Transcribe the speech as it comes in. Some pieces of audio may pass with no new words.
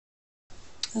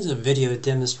This is a video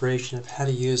demonstration of how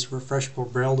to use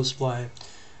Refreshable Braille display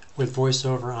with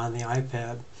VoiceOver on the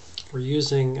iPad. We're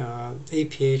using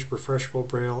APH Refreshable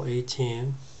Braille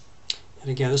 18. And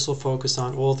again, this will focus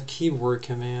on all the keyboard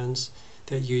commands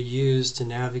that you use to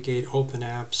navigate open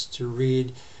apps, to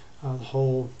read the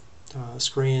whole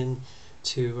screen,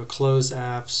 to close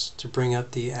apps, to bring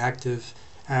up the active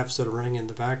apps that are running in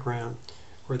the background,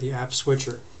 or the app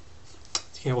switcher.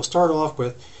 Okay, we'll start off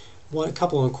with a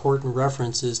couple of important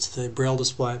references to the Braille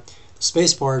display. The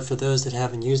spacebar, for those that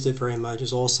haven't used it very much,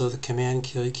 is also the command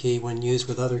key when used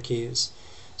with other keys.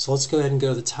 So let's go ahead and go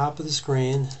to the top of the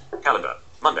screen. Calendar,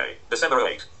 Monday, December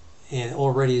 8. And it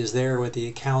already is there with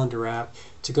the calendar app.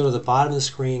 To go to the bottom of the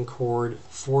screen, chord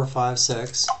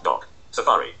 456. Dock,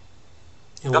 Safari.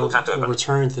 And we'll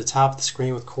return to the top of the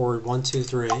screen with chord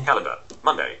 123. Calendar,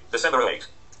 Monday, December 8.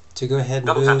 To go ahead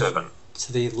and move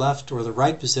to the left or the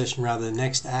right position, rather the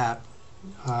next app,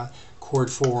 chord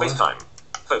 4. FaceTime,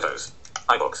 Photos,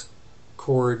 iBooks.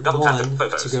 Chord 1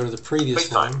 to go to the previous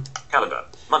FaceTime, one. Calendar,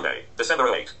 Monday,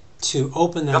 December 8. To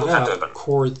open that up,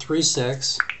 chord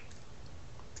 36.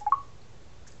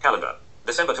 Calendar,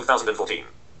 December 2014.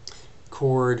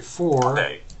 Chord 4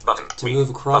 Day, button, to week, move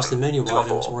across button, the menu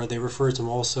items, 4. or they refer to them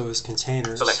also as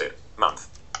containers. Selected,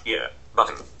 month, year,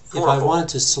 button. If I wanted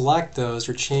to select those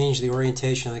or change the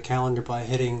orientation of the calendar by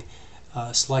hitting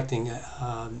selecting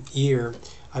year,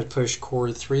 I'd push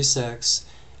chord 36.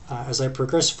 As I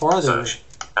progress farther, Search,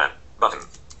 button.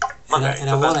 Monday, and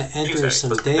I want to enter Tuesday,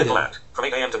 some data from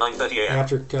 8 a.m. to 9:30 a.m.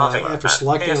 after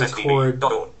selecting the chord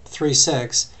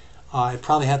 36, I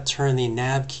probably have to turn the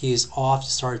nav keys off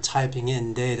to start typing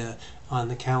in data on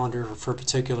the calendar for a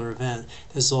particular event.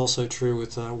 This is also true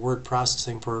with word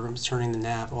processing programs, turning the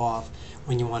nav off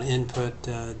when you want to input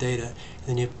data, and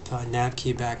then you put nav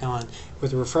key back on.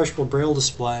 With the Refreshable Braille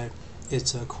display,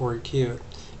 it's a chord Q.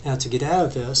 Now to get out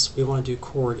of this, we want to do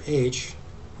chord H,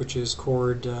 which is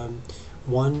chord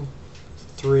 1,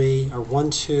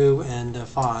 2, and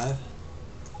 5.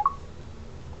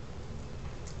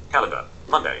 Calendar,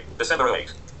 Monday, December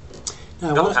 8.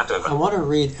 Now I want to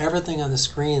read everything on the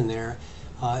screen there.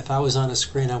 If I was on a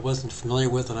screen I wasn't familiar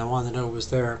with and I wanted to know what was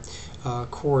there,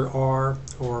 chord R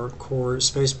or chord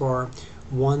spacebar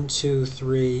 1, 2,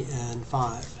 3, and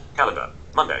 5. Calendar,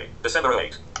 Monday, December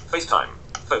 8. FaceTime,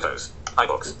 Photos,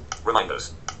 iBooks,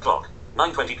 Reminders, Clock,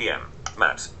 9:20 p.m.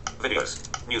 Maps, Videos,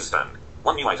 Newsstand,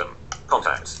 One new item,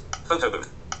 Contacts, Photo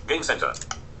booth, Game Center.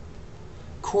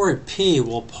 Chord P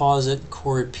will pause it.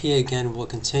 Chord P again will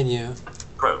continue.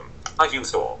 Chrome, iTunes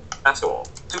Store, App Store,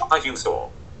 iTunes Store.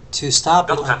 To stop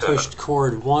it, I pushed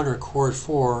chord 1 or chord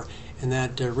 4, and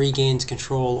that regains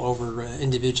control over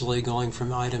individually going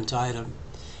from item to item.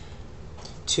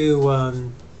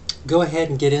 To go ahead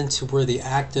and get into where the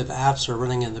active apps are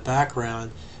running in the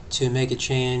background, to make a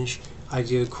change, I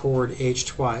do chord H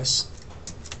twice.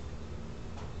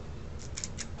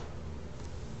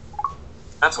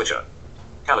 App switcher.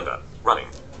 Calendar, running.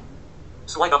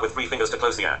 Swipe up with 3 fingers to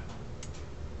close the app.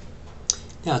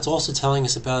 Now it's also telling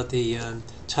us about the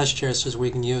touch gestures we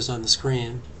can use on the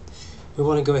screen. We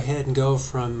want to go ahead and go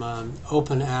from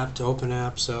open app to open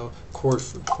app, so chord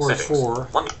 4.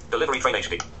 1, Delivery Train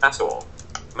HD, App Store,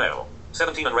 Mail,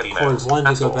 17 and ready chord mails. 1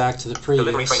 to Store, go back to the previous.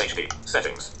 Delivery Train HD,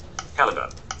 Settings, Calendar,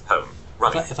 Home,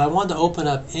 Running. If I wanted to open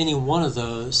up any one of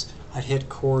those, I'd hit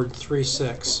chord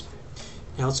 36.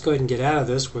 Now let's go ahead and get out of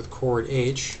this with chord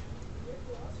H.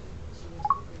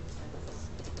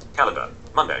 Calendar,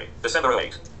 Monday, December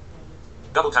 8.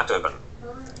 Double tap to open.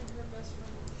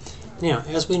 Now,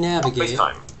 as we navigate,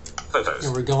 FaceTime, Photos,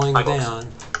 and we're going iBooks,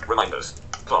 down, Reminders,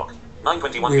 Clock,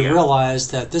 9:21 we p.m. realize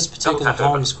that this particular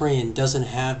home screen doesn't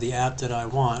have the app that I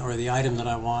want, or the item that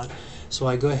I want. So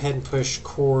I go ahead and push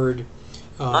chord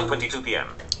 9:22 p.m.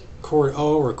 chord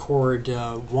O or chord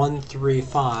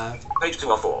 135. Page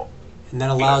 2 of 4. And that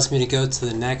allows me to go to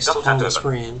the next home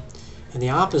screen. And the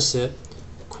opposite,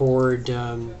 chord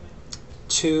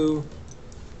 2,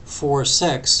 4,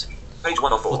 6, Page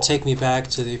 1 of 4. will take me back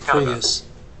to the previous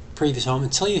home.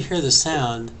 Until you hear the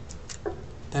sound,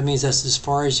 that means that's as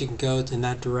far as you can go in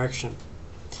that direction.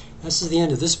 This is the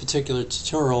end of this particular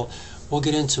tutorial. We'll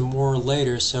get into more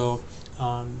later. So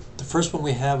the first one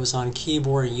we have was on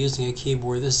keyboard and using a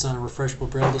keyboard. This is on a Refreshable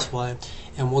Braille display,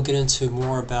 and we'll get into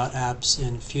more about apps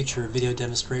in future video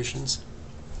demonstrations.